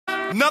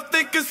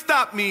Nothing can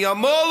stop me,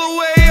 I'm all the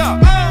way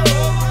up.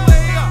 All the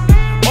way up.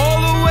 I'm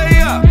all the way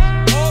up.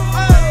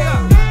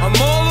 I'm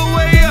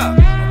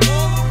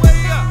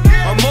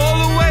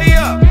all the way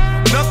up.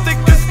 Nothing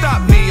can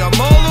stop me, I'm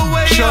all the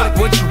way up. Show it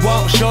what you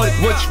want, show it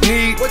what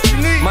you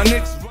need. My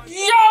niggas.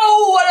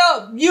 Yo, what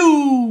up,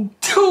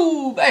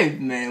 YouTube? Hey,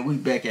 man, we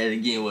back at it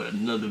again with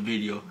another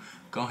video.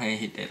 Go ahead and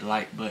hit that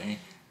like button.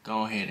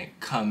 Go ahead and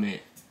comment.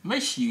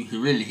 Make sure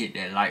you really hit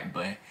that like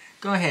button.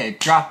 Go ahead and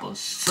drop a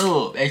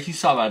sub. As you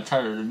saw by the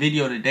title of the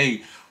video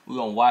today, we're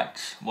going to watch,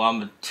 well, I'm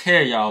going to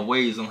tell y'all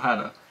ways on how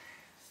to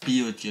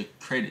build your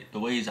credit, the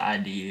ways I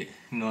did.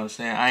 You know what I'm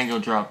saying? I ain't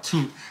going to drop two.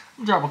 I'm going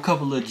to drop a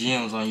couple little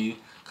gems on you.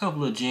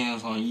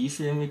 You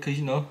feel me? Because,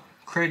 you know,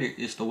 credit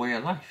is the way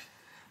of life.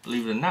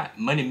 Believe it or not,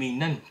 money mean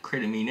nothing.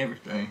 Credit mean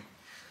everything.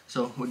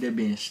 So, with that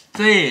being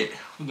said,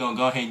 we're going to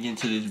go ahead and get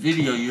into this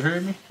video. You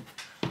heard me?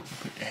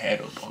 Put the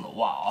hat up on the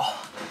wall.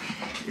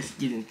 Let's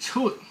get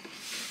into it.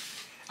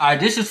 Alright,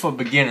 this is for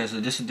beginners. So,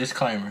 this is a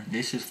disclaimer.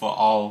 This is for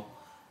all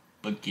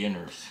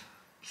beginners.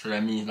 So,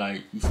 that means,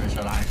 like, you fresh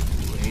out of high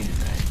school or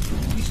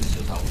anything. You should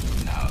still talk with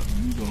me. Now, if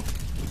you done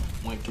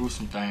went through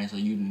some things or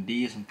you done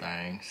did some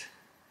things,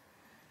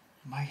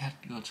 you might have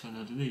to go to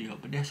another video.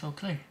 But that's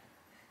okay.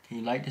 Can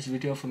you like this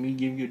video for me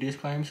giving you a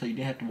disclaimer so you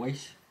didn't have to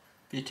waste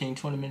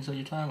 15-20 minutes of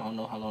your time? I don't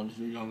know how long this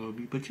video is going to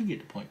be, but you get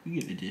the point. You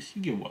get the gist.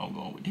 You get where I'm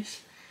going with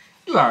this.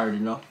 You already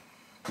know.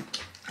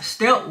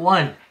 Step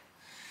one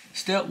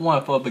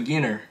for a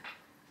beginner.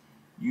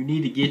 You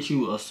need to get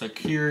you a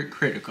secured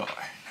credit card.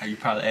 Now you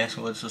probably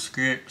asking what's a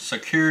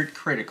secured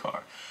credit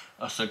card.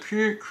 A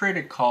secured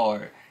credit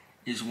card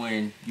is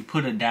when you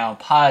put a down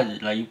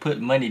deposit, like you put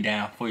money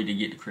down for you to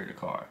get the credit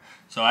card.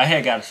 So I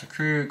had got a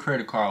secured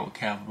credit card with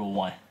Capital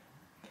One.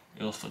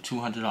 It was for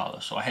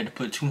 $200. So I had to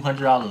put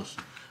 $200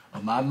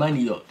 of my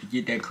money up to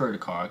get that credit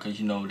card because,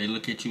 you know, they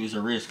look at you as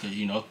a risk because,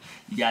 you know,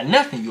 you got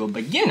nothing. You're a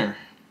beginner.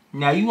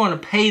 Now, you want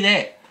to pay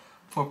that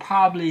for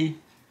probably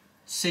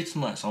 6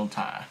 months on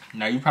time.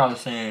 Now, you're probably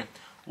saying,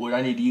 what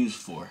I need to use it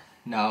for?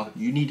 Now,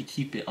 you need to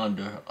keep it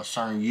under a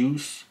certain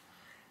use.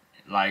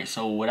 Like,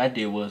 so what I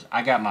did was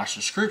I got my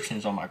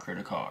subscriptions on my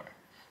credit card.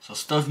 So,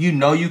 stuff you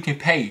know you can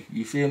pay.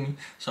 You feel me?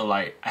 So,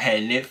 like, I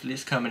had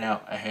Netflix coming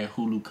out. I had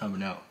Hulu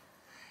coming out.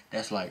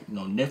 That's like, you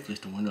know,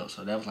 Netflix that went up.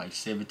 So, that was like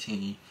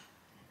 $17.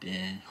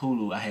 Then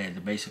Hulu, I had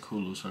the basic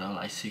Hulu, so that was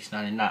like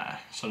 $6.99.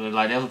 So that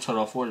was a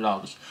total of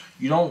 $40.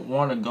 You don't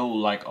want to go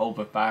like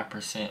over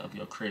 5% of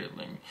your credit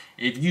limit.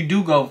 If you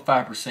do go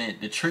 5%,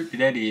 the trick to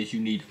that is you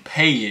need to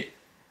pay it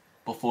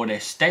before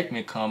that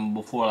statement comes,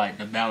 before like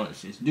the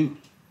balance is due.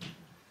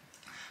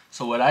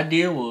 So what I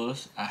did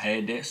was I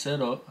had that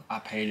set up. I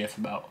paid that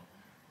for about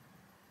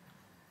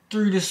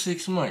 3 to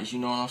 6 months. You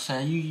know what I'm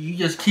saying?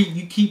 You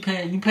keep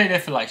paying. You pay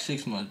that for like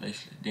 6 months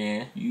basically.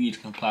 Then you either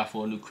can apply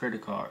for a new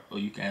credit card or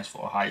you can ask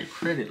for a higher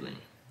credit limit.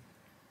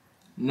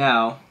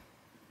 Now,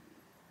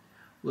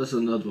 what's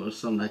another one?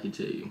 Something I can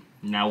tell you.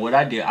 Now what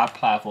I did, I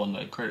applied for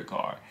another credit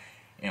card,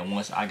 and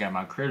once I got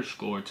my credit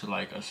score to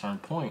like a certain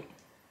point,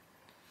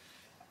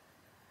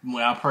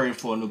 when I prayed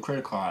for a new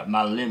credit card,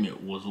 my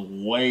limit was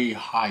way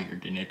higher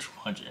than that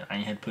 200. I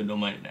ain't had to put no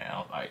money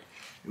down. Like,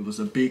 it was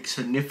a big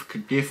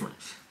significant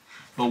difference.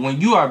 But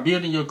when you are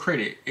building your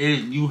credit,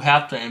 you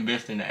have to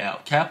invest in the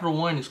app. Capital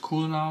One is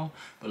cool and all,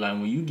 but like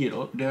when you get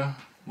up there,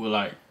 where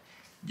like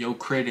your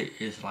credit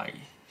is like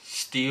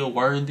still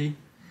worthy,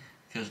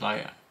 because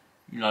like,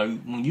 you know,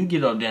 when you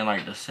get up there in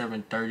like the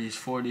 730s,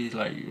 40s,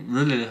 like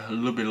really a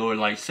little bit lower,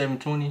 like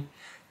 720,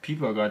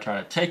 people are gonna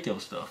try to take your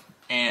stuff.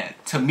 And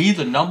to me,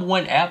 the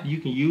 #1 app you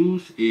can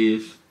use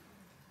is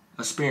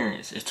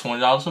Experience. It's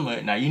 $20 a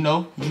month. Now you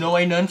know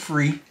ain't nothing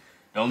free.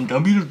 Don't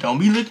be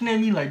looking at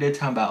me like that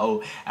talking about,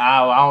 oh,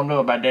 I don't know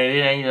about that.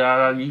 It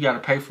ain't, you gotta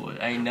pay for it.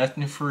 Ain't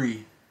nothing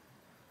free.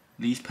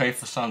 At least pay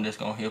for something that's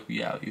gonna help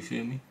you out. You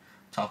feel me?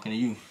 Talking to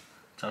you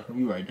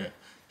right there.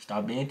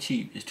 Stop being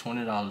cheap. It's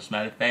 $20.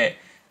 Matter of fact,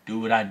 do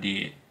what I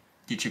did.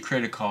 Get your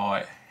credit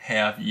card.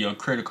 Have your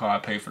credit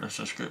card pay for the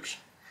subscription.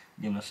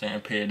 You know what I'm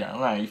saying? Pay it down the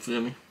line. You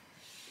feel me?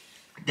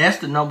 That's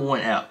the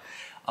 #1 app.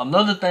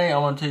 Another thing I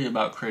want to tell you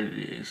about credit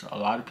is a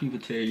lot of people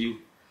tell you,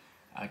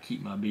 I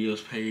keep my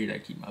bills paid.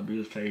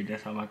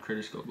 That's how my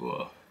credit score go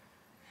up.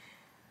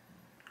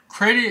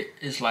 Credit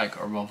is like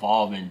a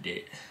revolving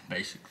debt,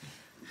 basically.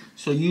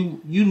 So you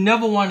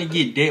never want to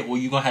get debt where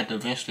you're going to have to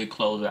eventually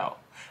close out.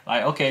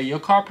 Like, okay, your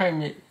car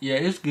payment, yeah,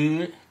 it's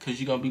good because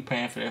you're going to be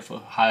paying for that for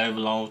however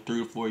long,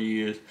 3 or 4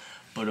 years.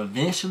 But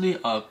eventually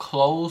a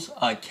closed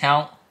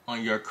account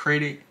on your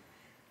credit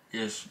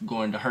is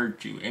going to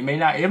hurt you. It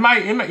might,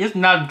 it's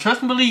not,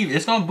 trust and believe,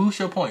 it's going to boost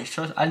your points.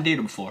 Trust, I did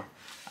it before.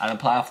 I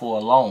applied for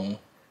a loan.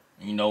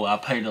 You know, I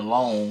paid the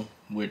loan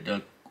with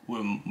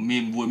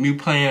me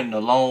paying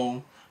the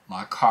loan,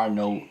 my car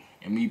note,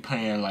 and me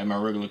paying like my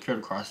regular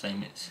credit card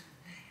statements.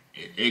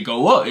 It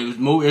go up. It's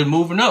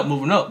moving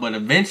up. But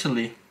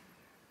eventually,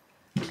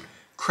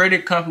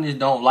 credit companies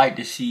don't like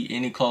to see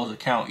any closed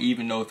account,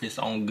 even though if it's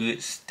on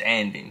good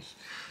standings.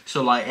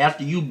 So like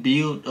after you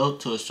build up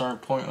to a certain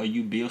point, or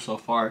you build so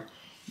far,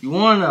 you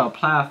want to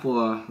apply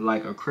for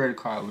like a credit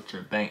card with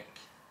your bank.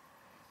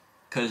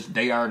 Because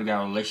they already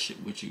got a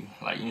relationship with you.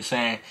 Like, you know what I'm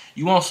saying?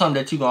 You want something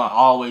that you gonna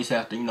always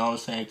have to, you know what I'm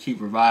saying, keep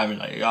reviving.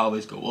 Like, it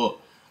always go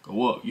up.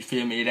 Go up. You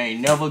feel me? It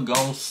ain't never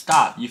gonna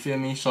stop. You feel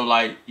me? So,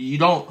 like, you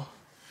don't...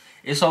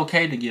 It's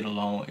okay to get a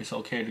loan. It's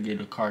okay to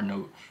get a car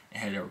note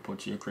and have that report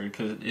to your credit.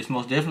 Because it's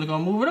most definitely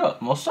gonna move it up.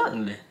 Most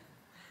certainly.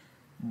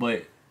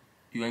 But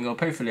you ain't gonna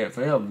pay for that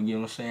forever. You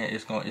know what I'm saying?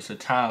 It's a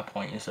time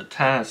point. It's a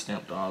time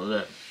stamp to all of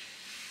that.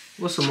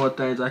 What's some more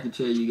things I can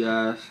tell you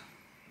guys?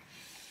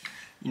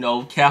 You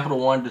know, Capital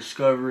One,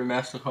 Discovery,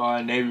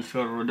 MasterCard, Navy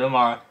Federal, them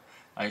are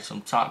like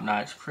some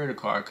top-notch credit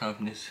card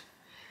companies.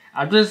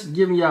 I'm just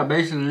giving y'all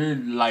basically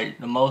like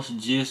the most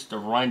gist, the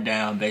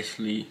rundown,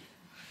 basically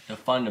the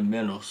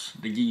fundamentals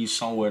to give you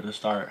somewhere to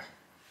start.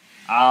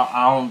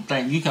 I don't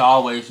think you can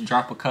always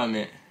drop a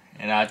comment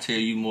and I'll tell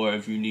you more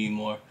if you need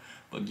more.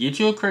 But get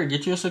you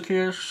a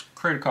secure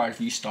credit card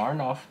if you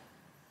starting off.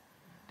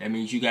 That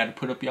means you got to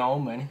put up your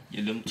own money.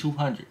 Give them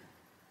 $200.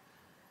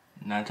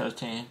 9 times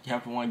 10,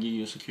 Capital One give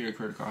you a secure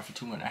credit card for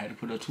 $200. I had to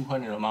put up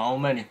 $200 on my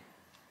own money.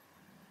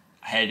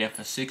 I had that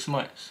for 6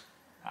 months.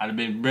 I'd have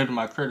been building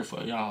my credit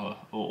for y'all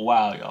a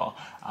while, y'all.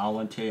 I don't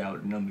want to tell y'all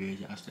what the number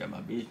is. Y'all stay at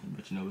my business,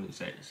 but you know what it's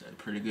at. It's a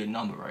pretty good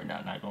number right now.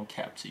 Not gonna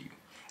cap to you.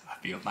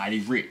 I feel mighty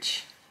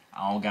rich.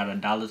 I don't got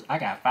 $1. I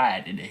got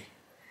 5 today.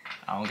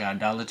 I don't got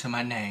 $1 to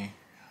my name,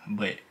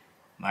 but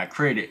my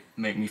credit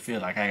make me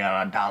feel like I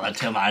got $1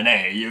 to my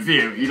name. You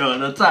feel me? You know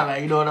what I'm talking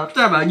about? You know what I'm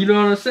talking about? You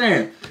know what I'm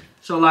saying?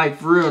 So, like,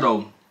 for real,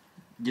 though,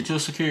 get your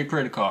security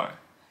credit card.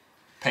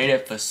 Pay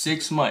that for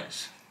 6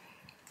 months.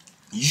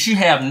 You should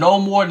have no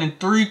more than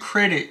 3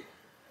 credit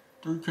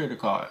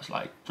cards.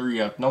 Like,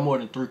 no more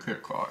than 3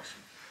 credit cards.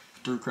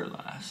 3 credit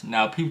lines.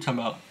 Now, people talking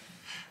about,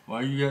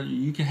 well,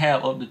 you can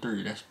have up to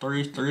 3. That's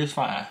 3 is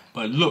fine.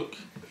 But look,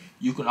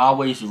 you can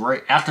always,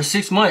 after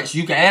 6 months,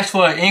 you can ask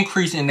for an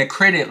increase in the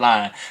credit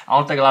line. I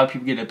don't think a lot of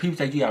people get that. People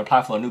think you got to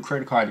apply for a new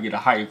credit card to get a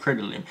higher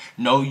credit limit.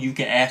 No, you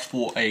can ask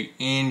for an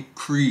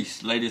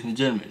increase, ladies and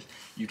gentlemen.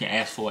 You can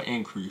ask for an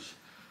increase.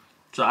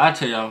 So I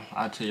tell y'all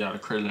the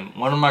credit limit.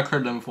 One of my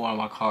credit limit for one of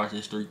my cards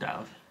is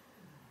 $3,000.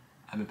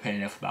 I've been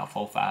paying that for about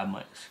 4 or 5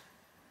 months.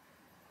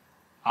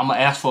 I'm gonna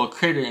ask for a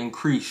credit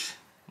increase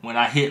when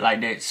I hit like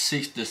that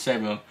 6 to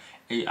 7.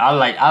 I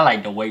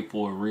like to wait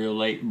for it real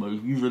late, but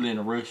if you really in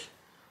a rush,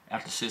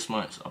 after 6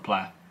 months,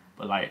 apply.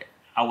 But like,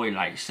 I wait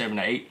like 7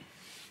 to 8.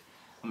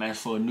 I'm asking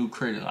for a new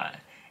credit line,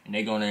 and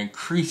they're gonna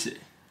increase it.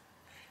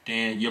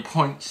 Then your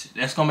points,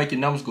 that's gonna make your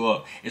numbers go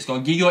up. It's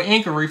gonna give you an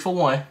inquiry for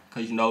one,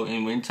 cause you know,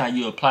 and anytime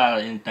you apply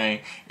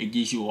anything, it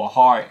gives you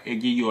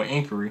an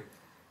inquiry.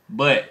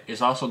 But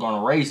it's also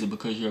gonna raise it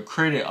because your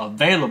credit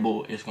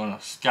available is gonna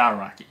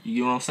skyrocket. You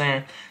get what I'm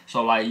saying?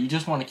 So like, you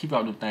just want to keep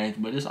up with things,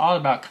 but it's all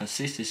about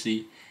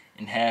consistency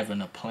and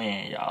having a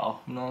plan, y'all.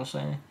 You know what I'm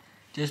saying?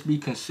 Just be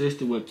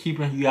consistent with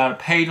keeping. You gotta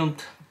pay them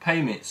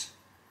payments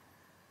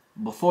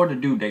before the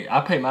due date.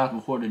 I pay mine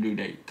before the due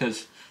date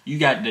because you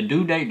got the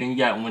due date, then you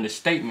got when the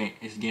statement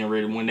is getting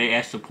ready, when they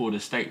ask to pull the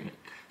statement.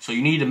 So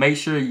you need to make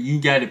sure you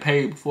got it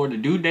paid before the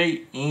due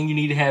date, and you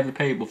need to have it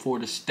paid before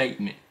the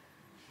statement.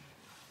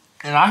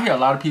 And I hear a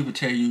lot of people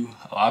tell you,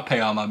 oh, I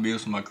pay all my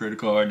bills with my credit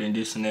card and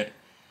this and that.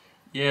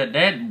 Yeah,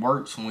 that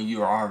works when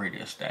you're already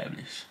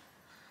established.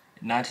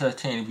 9 times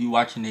 10, if you're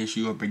watching this,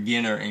 you're a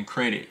beginner in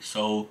credit.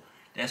 So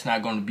that's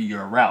not going to be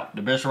your route.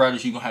 The best route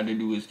that you're going to have to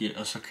do is get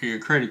a secure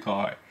credit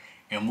card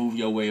and move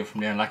your way from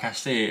there. And like I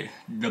said,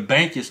 the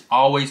bank is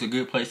always a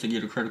good place to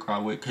get a credit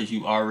card with because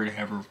you already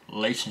have a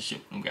relationship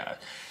with them guys.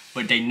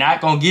 But they're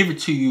not going to give it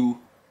to you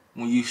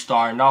when you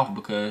starting off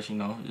because, you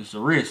know, it's a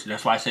risk.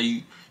 That's why I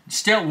say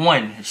step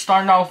 1,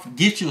 starting off,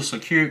 get you a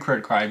secure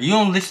credit card. If you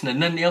don't listen to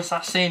nothing else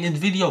I say in this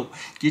video,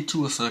 get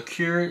you a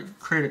secure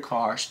credit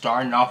card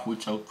starting off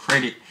with your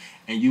credit.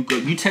 And you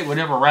take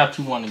whatever route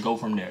you want to go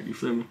from there. You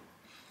feel me?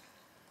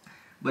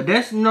 But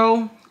that's, you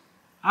know,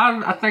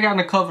 I think I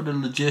done covered the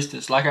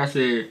logistics. Like I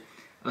said,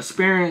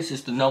 Experience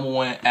is the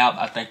 #1 app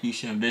I think you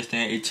should invest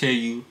in. It tell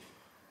you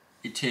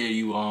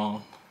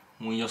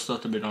when your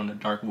stuff a bit on the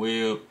dark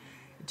web.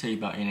 It tell you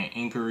about any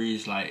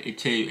inquiries. Like it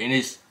tell you, and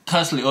it's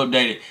constantly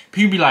updated.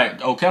 People be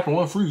like, "Oh, Capital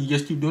One free. You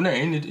just keep doing that.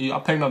 And I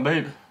pay my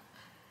baby."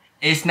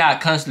 It's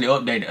not constantly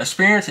updated.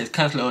 Experience is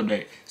constantly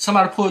updated.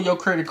 Somebody pull your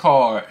credit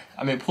card.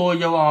 Pull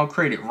your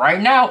credit right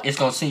now. It's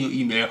gonna send you an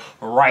email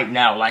right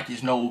now. Like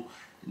it's no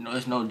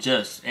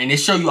just. And it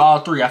show you all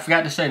 3. I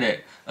forgot to say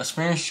that.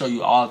 Experience show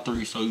you all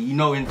 3. So you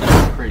know anything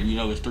about credit. You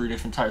know it's 3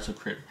 different types of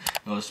credit.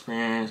 You know,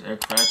 Experience,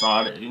 Equifax,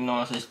 all that. You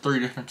know, it's 3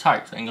 different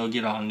types. I ain't gonna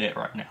get on that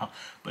right now.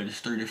 But it's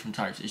 3 different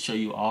types. It show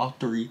you all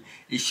 3.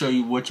 It show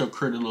you what your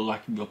credit look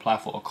like if you apply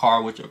for a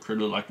car, what your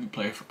credit look like if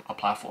you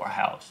apply for a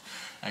house.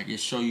 Like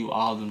it show you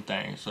all them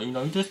things. So you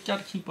know, you just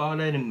gotta keep all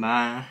that in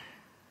mind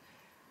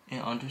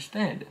and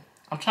understand it.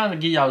 I'm trying to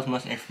give y'all as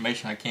much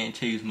information I can,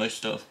 tell you as much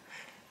stuff.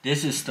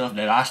 This is stuff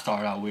that I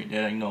started out with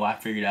that, you know, I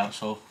figured out.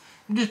 So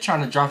I'm just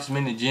trying to drop as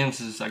many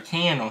gems as I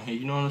can on here,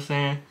 you know what I'm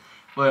saying?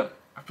 But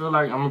I feel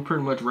like I'm gonna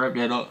pretty much wrap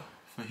that up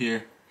for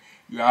here.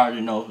 You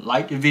already know.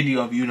 Like the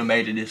video if you done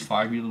made it this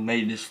far. If you done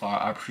made it this far,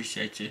 I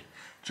appreciate you.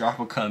 Drop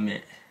a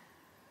comment.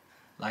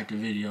 Like the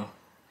video.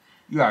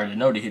 you already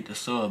know to hit the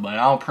sub button.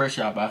 I don't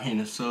pressure y'all about hitting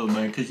the sub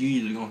button because you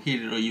either gonna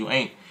hit it or you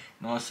ain't. You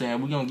know what I'm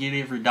saying? We're gonna get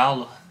every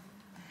dollar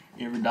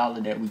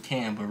that we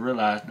can, but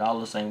realize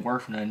dollars ain't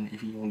worth nothing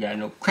if you don't got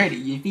no credit.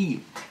 You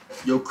feel?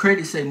 Your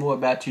credit say more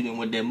about you than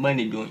what that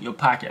money doing. Your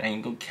pocket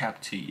ain't gonna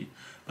cap to you.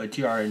 But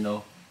you already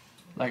know.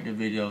 Like the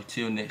video.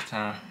 Till next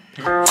time.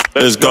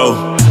 Let's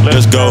go.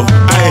 Let's go.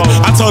 Hey,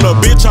 I told a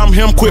bitch I'm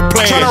him, quit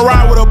playing. Tryna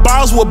ride with a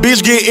boss, what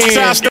bitch get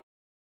in.